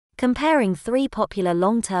Comparing 3 popular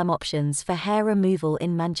long-term options for hair removal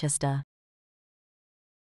in Manchester.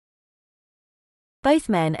 Both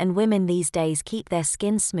men and women these days keep their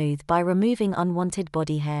skin smooth by removing unwanted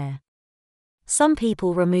body hair. Some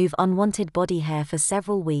people remove unwanted body hair for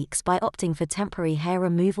several weeks by opting for temporary hair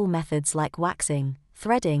removal methods like waxing,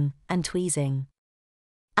 threading, and tweezing.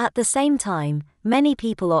 At the same time, many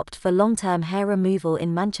people opt for long-term hair removal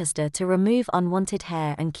in Manchester to remove unwanted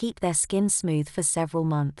hair and keep their skin smooth for several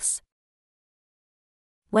months.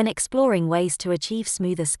 When exploring ways to achieve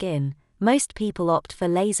smoother skin, most people opt for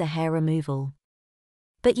laser hair removal.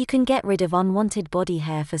 But you can get rid of unwanted body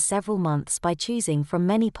hair for several months by choosing from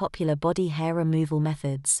many popular body hair removal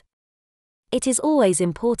methods. It is always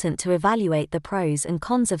important to evaluate the pros and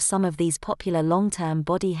cons of some of these popular long-term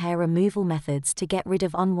body hair removal methods to get rid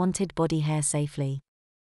of unwanted body hair safely.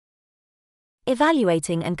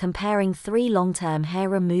 Evaluating and comparing 3 long-term hair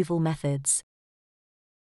removal methods.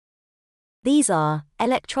 These are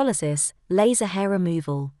electrolysis, laser hair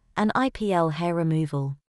removal, and IPL hair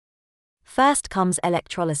removal. First comes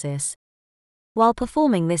electrolysis. While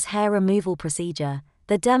performing this hair removal procedure,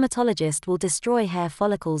 the dermatologist will destroy hair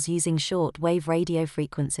follicles using short-wave radio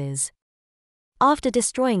frequencies. After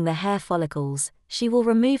destroying the hair follicles, she will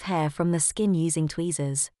remove hair from the skin using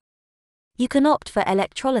tweezers. You can opt for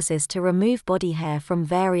electrolysis to remove body hair from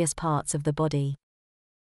various parts of the body.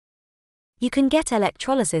 You can get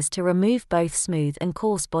electrolysis to remove both smooth and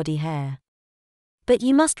coarse body hair. But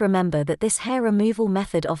you must remember that this hair removal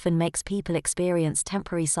method often makes people experience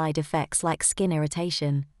temporary side effects like skin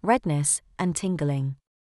irritation, redness, and tingling.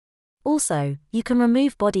 Also, you can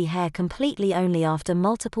remove body hair completely only after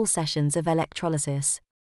multiple sessions of electrolysis.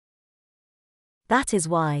 That is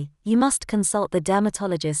why you must consult the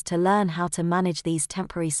dermatologist to learn how to manage these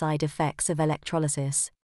temporary side effects of electrolysis.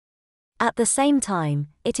 At the same time,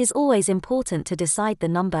 it is always important to decide the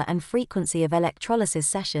number and frequency of electrolysis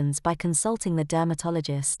sessions by consulting the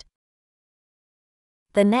dermatologist.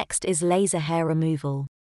 The next is laser hair removal.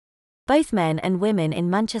 Both men and women in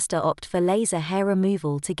Manchester opt for laser hair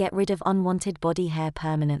removal to get rid of unwanted body hair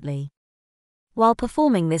permanently. While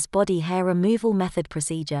performing this body hair removal method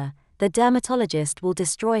procedure, the dermatologist will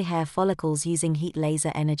destroy hair follicles using heat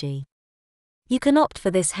laser energy. You can opt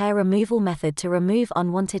for this hair removal method to remove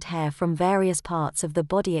unwanted hair from various parts of the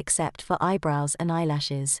body except for eyebrows and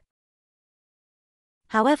eyelashes.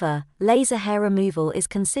 However, laser hair removal is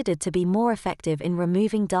considered to be more effective in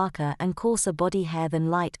removing darker and coarser body hair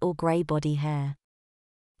than light or grey body hair.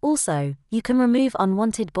 Also, you can remove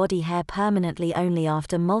unwanted body hair permanently only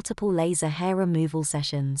after multiple laser hair removal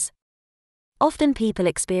sessions. Often people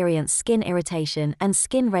experience skin irritation and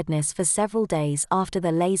skin redness for several days after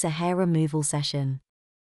the laser hair removal session.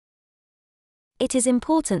 It is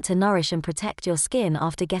important to nourish and protect your skin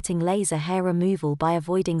after getting laser hair removal by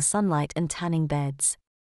avoiding sunlight and tanning beds.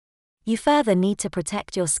 You further need to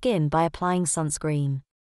protect your skin by applying sunscreen.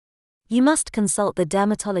 You must consult the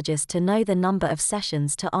dermatologist to know the number of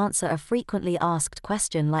sessions to answer a frequently asked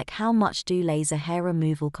question like how much do laser hair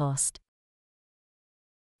removal cost?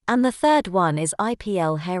 And the third one is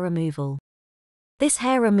IPL hair removal. This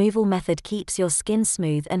hair removal method keeps your skin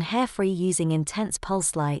smooth and hair-free using intense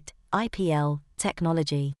pulse light, IPL,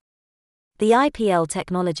 technology. The IPL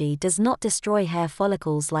technology does not destroy hair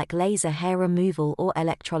follicles like laser hair removal or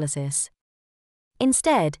electrolysis.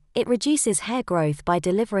 Instead, it reduces hair growth by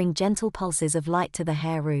delivering gentle pulses of light to the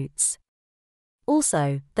hair roots.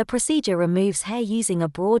 Also, the procedure removes hair using a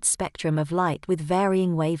broad spectrum of light with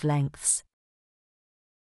varying wavelengths.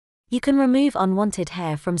 You can remove unwanted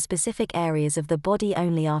hair from specific areas of the body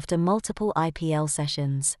only after multiple IPL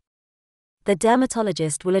sessions. The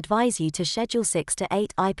dermatologist will advise you to schedule 6 to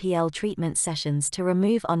 8 IPL treatment sessions to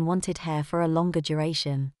remove unwanted hair for a longer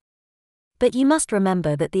duration. But you must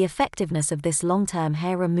remember that the effectiveness of this long-term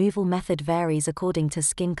hair removal method varies according to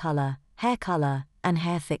skin color, and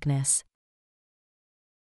hair thickness.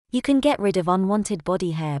 You can get rid of unwanted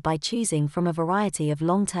body hair by choosing from a variety of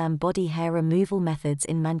long-term body hair removal methods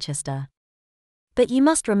in Manchester. But you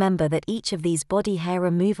must remember that each of these body hair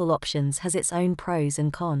removal options has its own pros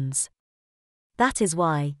and cons. That is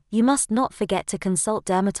why you must not forget to consult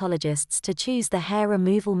dermatologists to choose the hair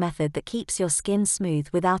removal method that keeps your skin smooth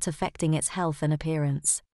without affecting its health and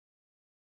appearance.